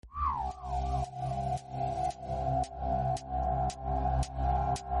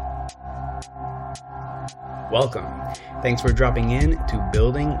Welcome. Thanks for dropping in to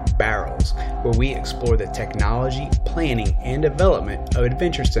Building Barrels, where we explore the technology, planning, and development of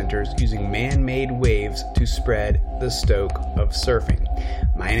adventure centers using man-made waves to spread the stoke of surfing.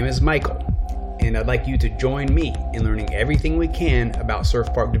 My name is Michael, and I'd like you to join me in learning everything we can about surf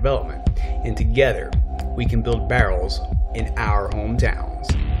park development, and together we can build barrels in our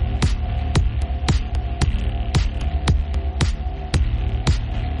hometowns.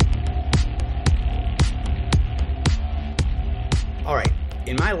 All right,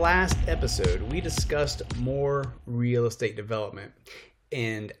 in my last episode, we discussed more real estate development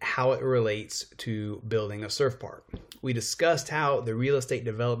and how it relates to building a surf park. We discussed how the real estate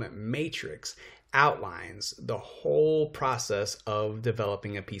development matrix outlines the whole process of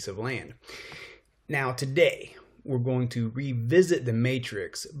developing a piece of land. Now, today, we're going to revisit the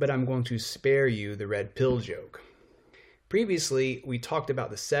matrix, but I'm going to spare you the red pill joke. Previously, we talked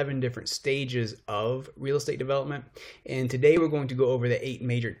about the 7 different stages of real estate development, and today we're going to go over the 8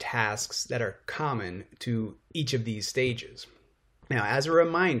 major tasks that are common to each of these stages. Now, as a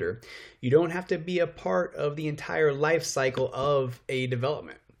reminder, you don't have to be a part of the entire life cycle of a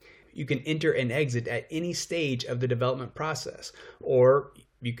development. You can enter and exit at any stage of the development process, or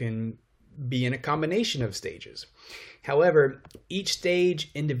you can be in a combination of stages. However, each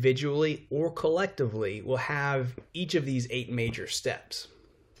stage individually or collectively will have each of these 8 major steps.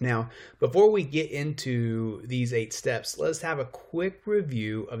 Now, before we get into these 8 steps, let's have a quick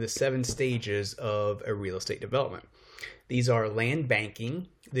review of the 7 stages of a real estate development. These are land banking,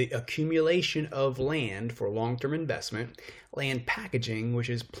 the accumulation of land for long-term investment, land packaging, which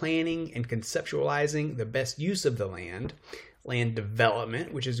is planning and conceptualizing the best use of the land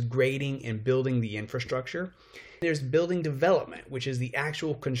development, which is grading and building the infrastructure. There's building development, which is the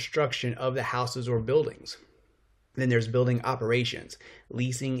actual construction of the houses or buildings. Then there's building operations,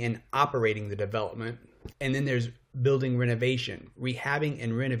 leasing and operating the development. And then there's building renovation, rehabbing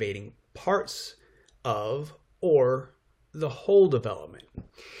and renovating parts of or the whole development.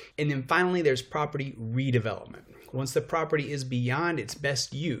 And then finally, there's property redevelopment. Once the property is beyond its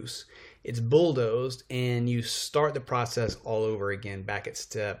best use, it's bulldozed and you start the process all over again back at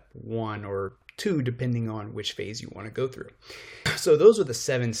step 1 or 2, depending on which phase you want to go through. So those are the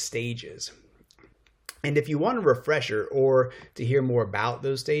 7 stages. And if you want a refresher or to hear more about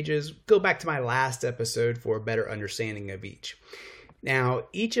those stages, go back to my last episode for a better understanding of each. Now,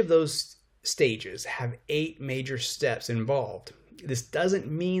 each of those stages have 8 major steps involved. This doesn't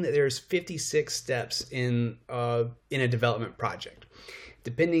mean that there's 56 steps in a development project.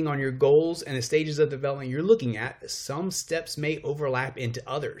 Depending on your goals and the stages of development you're looking at, some steps may overlap into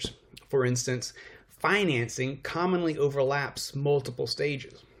others. For instance, financing commonly overlaps multiple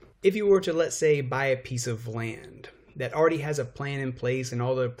stages. If you were to, let's say, buy a piece of land that already has a plan in place and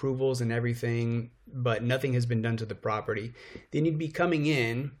all the approvals and everything, but nothing has been done to the property, then you'd be coming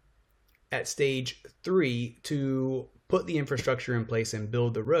in at stage 3 to put the infrastructure in place and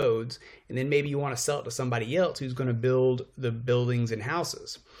build the roads, and then maybe you want to sell it to somebody else who's going to build the buildings and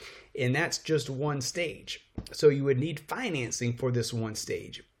houses. And that's just one stage. So you would need financing for this one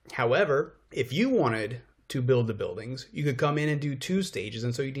stage. However, if you wanted to build the buildings, you could come in and do 2 stages,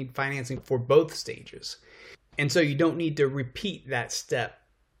 and so you need financing for both stages. And so you don't need to repeat that step,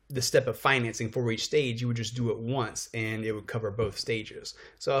 the step of financing for each stage. You would just do it once and it would cover both stages.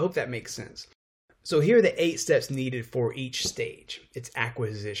 So I hope that makes sense. So here are the 8 steps needed for each stage. It's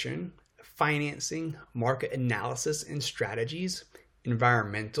acquisition, financing, market analysis and strategies,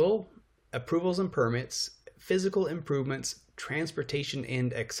 environmental, approvals and permits, physical improvements, transportation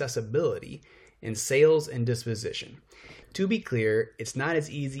and accessibility, and sales and disposition. To be clear, it's not as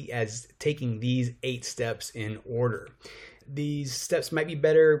easy as taking these 8 steps in order. These steps might be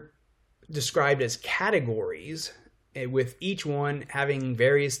better described as categories, with each one having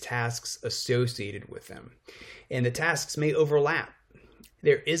various tasks associated with them. And the tasks may overlap.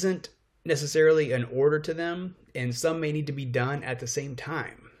 There isn't necessarily an order to them, and some may need to be done at the same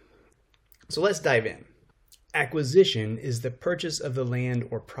time. So let's dive in. Acquisition is the purchase of the land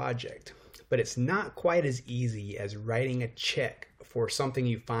or project, but it's not quite as easy as writing a check for something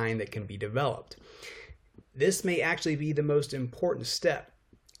you find that can be developed. This may actually be the most important step,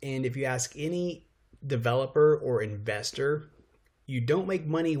 and if you ask any developer or investor, you don't make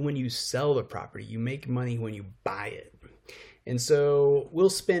money when you sell the property. You make money when you buy it. And so we'll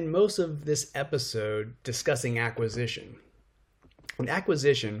spend most of this episode discussing acquisition. And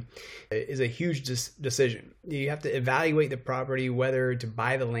acquisition is a huge decision. You have to evaluate the property, whether to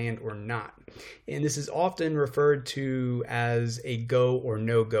buy the land or not. And this is often referred to as a go or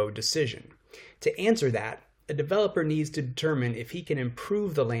no-go decision. To answer that, A developer needs to determine if he can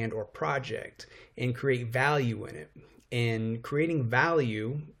improve the land or project and create value in it. And creating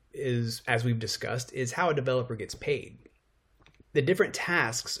value is, as we've discussed, is how a developer gets paid. The different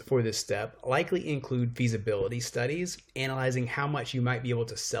tasks for this step likely include feasibility studies, analyzing how much you might be able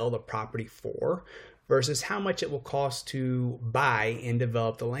to sell the property for versus how much it will cost to buy and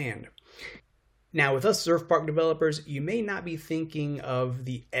develop the land. Now, with us surf park developers, you may not be thinking of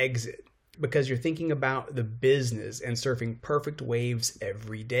the exit because you're thinking about the business and surfing perfect waves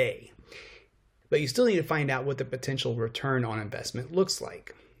every day. But you still need to find out what the potential return on investment looks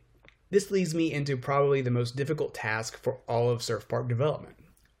like. This leads me into probably the most difficult task for all of surf park development: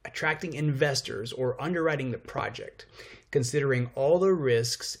 attracting investors or underwriting the project. Considering all the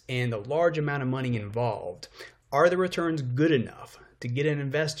risks and the large amount of money involved, are the returns good enough to get an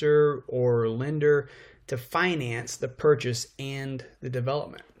investor or lender to finance the purchase and the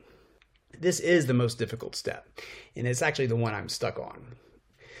development? This is the most difficult step, and it's actually the one I'm stuck on.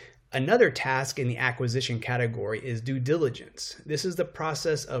 Another task in the acquisition category is due diligence. This is the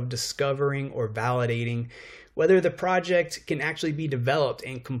process of discovering or validating whether the project can actually be developed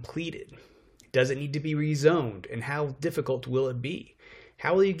and completed. Does it need to be rezoned, and how difficult will it be?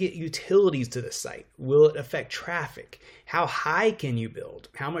 How will you get utilities to the site? Will it affect traffic? How high can you build?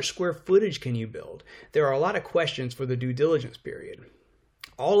 How much square footage can you build? There are a lot of questions for the due diligence period.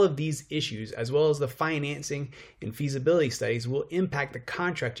 All of these issues, as well as the financing and feasibility studies, will impact the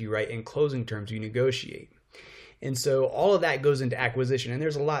contract you write and closing terms you negotiate. And so all of that goes into acquisition, and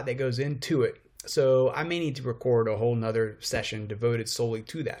there's a lot that goes into it. So I may need to record a whole nother session devoted solely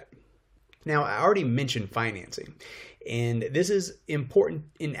to that. Now, I already mentioned financing, and this is important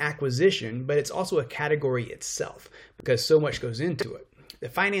in acquisition, but it's also a category itself because so much goes into it. The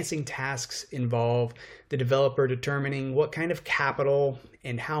financing tasks involve the developer determining what kind of capital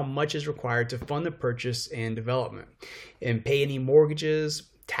and how much is required to fund the purchase and development, and pay any mortgages,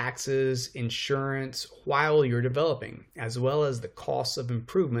 taxes, insurance while you're developing, as well as the costs of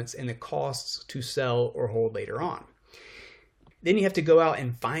improvements and the costs to sell or hold later on. Then you have to go out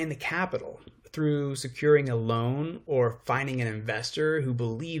and find the capital through securing a loan or finding an investor who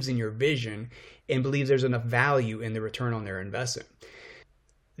believes in your vision and believes there's enough value in the return on their investment.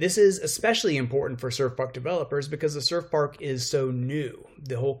 This is especially important for surf park developers because the surf park is so new.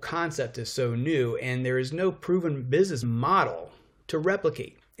 The whole concept is so new, and there is no proven business model to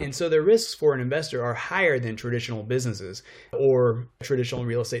replicate. And so the risks for an investor are higher than traditional businesses or traditional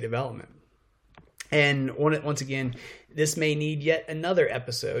real estate development. And once again, this may need yet another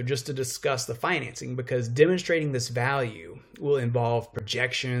episode just to discuss the financing, because demonstrating this value will involve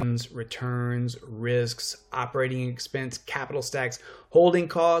projections, returns, risks, operating expense, capital stacks, holding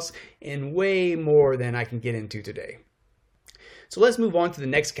costs, and way more than I can get into today. So let's move on to the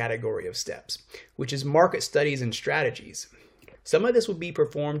next category of steps, which is market studies and strategies. Some of this will be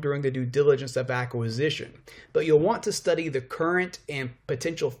performed during the due diligence of acquisition, but you'll want to study the current and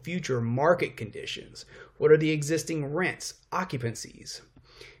potential future market conditions. What are the existing rents, occupancies?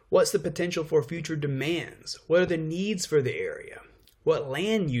 What's the potential for future demands? What are the needs for the area? What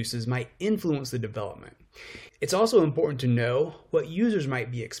land uses might influence the development? It's also important to know what users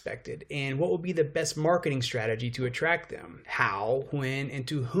might be expected and what will be the best marketing strategy to attract them. How, when, and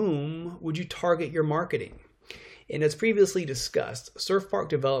to whom would you target your marketing? And as previously discussed, surf park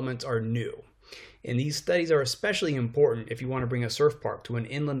developments are new. And these studies are especially important if you want to bring a surf park to an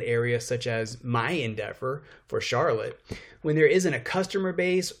inland area such as my endeavor for Charlotte, when there isn't a customer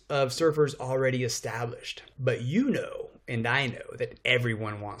base of surfers already established. But you know, and I know, that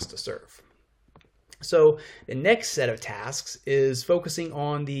everyone wants to surf. So the next set of tasks is focusing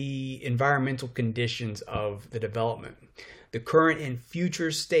on the environmental conditions of the development, the current and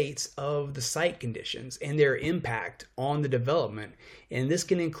future states of the site conditions and their impact on the development. And this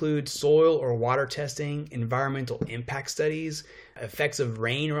can include soil or water testing, environmental impact studies, effects of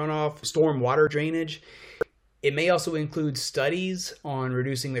rain runoff, storm water drainage. It may also include studies on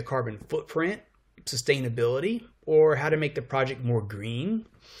reducing the carbon footprint, sustainability, or how to make the project more green.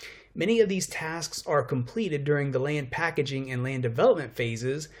 Many of these tasks are completed during the land packaging and land development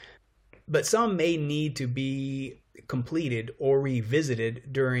phases, but some may need to be completed or revisited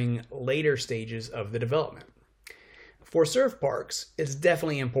during later stages of the development. For surf parks, it's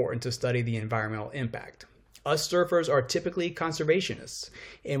definitely important to study the environmental impact. Us surfers are typically conservationists,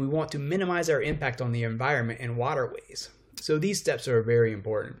 and we want to minimize our impact on the environment and waterways. So these steps are very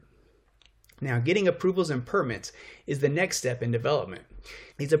important. Now, getting approvals and permits is the next step in development.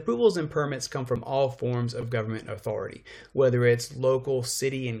 These approvals and permits come from all forms of government authority, whether it's local,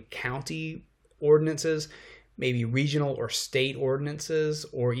 city, and county ordinances, maybe regional or state ordinances,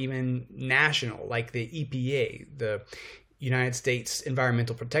 or even national, like the EPA, the United States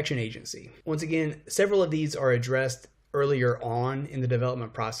Environmental Protection Agency. Once again, several of these are addressed earlier on in the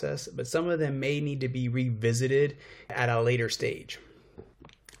development process, but some of them may need to be revisited at a later stage.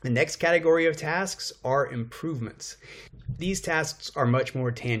 The next category of tasks are improvements. These tasks are much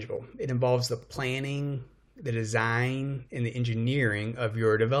more tangible. It involves the planning, the design, and the engineering of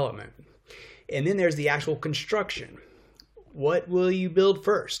your development. And then there's the actual construction. What will you build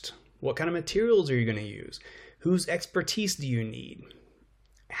first? What kind of materials are you going to use? Whose expertise do you need?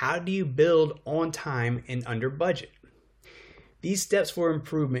 How do you build on time and under budget? These steps for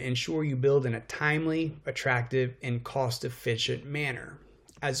improvement ensure you build in a timely, attractive, and cost-efficient manner,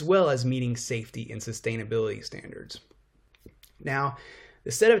 as well as meeting safety and sustainability standards. Now,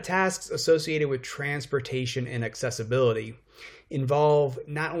 the set of tasks associated with transportation and accessibility involve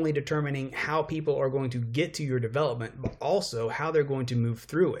not only determining how people are going to get to your development, but also how they're going to move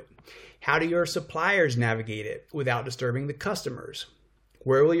through it. How do your suppliers navigate it without disturbing the customers?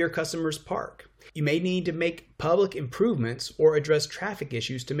 Where will your customers park? You may need to make public improvements or address traffic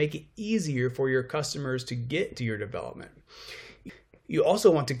issues to make it easier for your customers to get to your development. You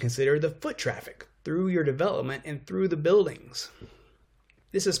also want to consider the foot traffic through your development and through the buildings.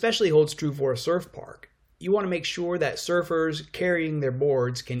 This especially holds true for a surf park. You want to make sure that surfers carrying their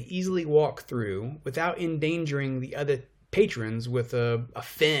boards can easily walk through without endangering the other patrons with a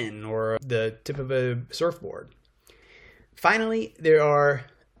fin or the tip of a surfboard. Finally, there are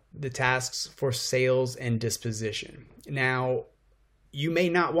the tasks for sales and disposition. Now, you may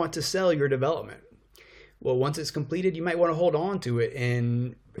not want to sell your development. Well, once it's completed, you might want to hold on to it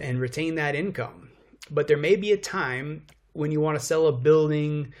and retain that income. But there may be a time when you want to sell a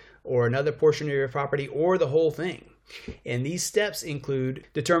building or another portion of your property or the whole thing. And these steps include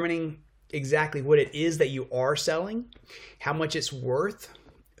determining exactly what it is that you are selling, how much it's worth,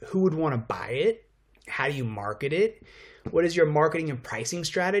 who would want to buy it, how do you market it, what is your marketing and pricing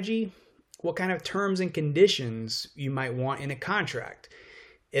strategy, what kind of terms and conditions you might want in a contract.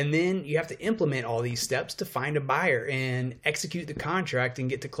 And then you have to implement all these steps to find a buyer and execute the contract and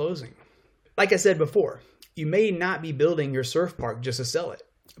get to closing. Like I said before, you may not be building your surf park just to sell it,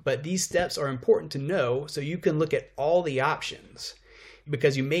 but these steps are important to know so you can look at all the options,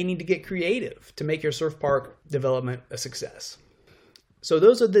 because you may need to get creative to make your surf park development a success. So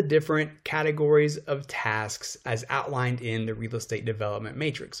those are the different categories of tasks as outlined in the real estate development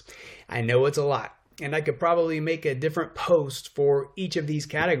matrix. I know it's a lot, and I could probably make a different post for each of these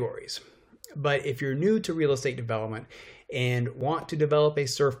categories. But if you're new to real estate development and want to develop a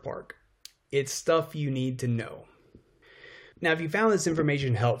surf park, it's stuff you need to know. Now, if you found this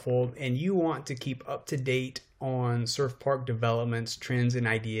information helpful and you want to keep up to date on surf park developments, trends, and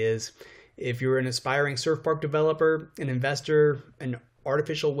ideas, if you're an aspiring surf park developer, an investor, an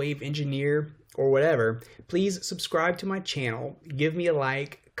artificial wave engineer, or whatever, please subscribe to my channel, give me a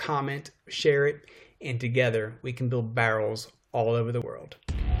like, comment, share it, and together we can build barrels all over the world.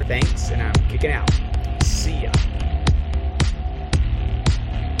 Thanks, and I'm kicking out. See ya.